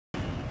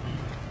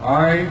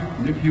I,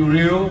 Neiphiu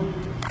Rio,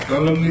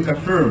 solemnly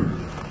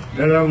affirm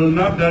that I will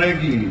not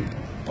directly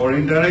or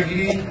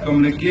indirectly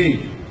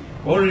communicate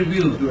or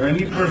reveal to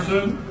any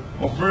person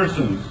or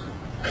persons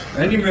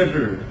any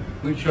matter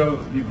which shall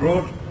be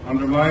brought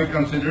under my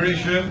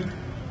consideration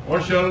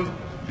or shall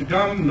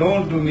become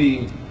known to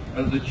me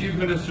as the Chief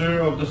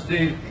Minister of the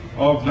State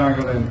of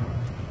Nagaland,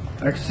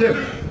 except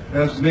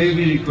as may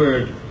be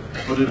required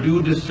for the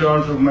due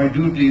discharge of my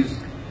duties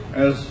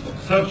as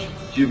such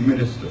Chief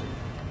Minister.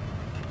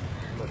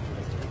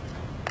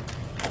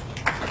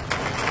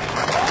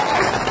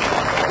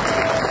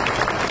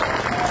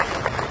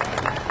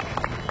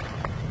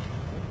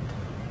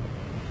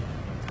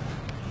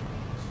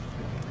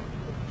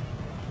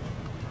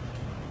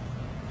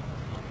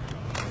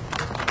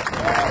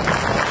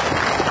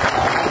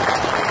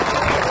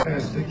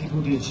 As the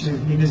Deputy Chief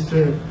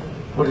Minister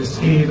for the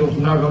State of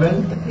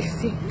Nagaland,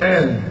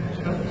 and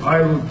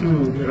I will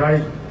do the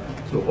right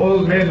to all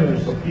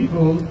manners of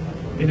people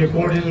in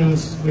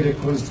accordance with the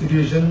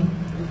Constitution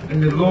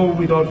and the law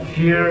without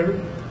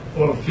fear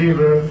or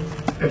favor,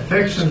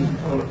 affection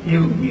or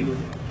ill will.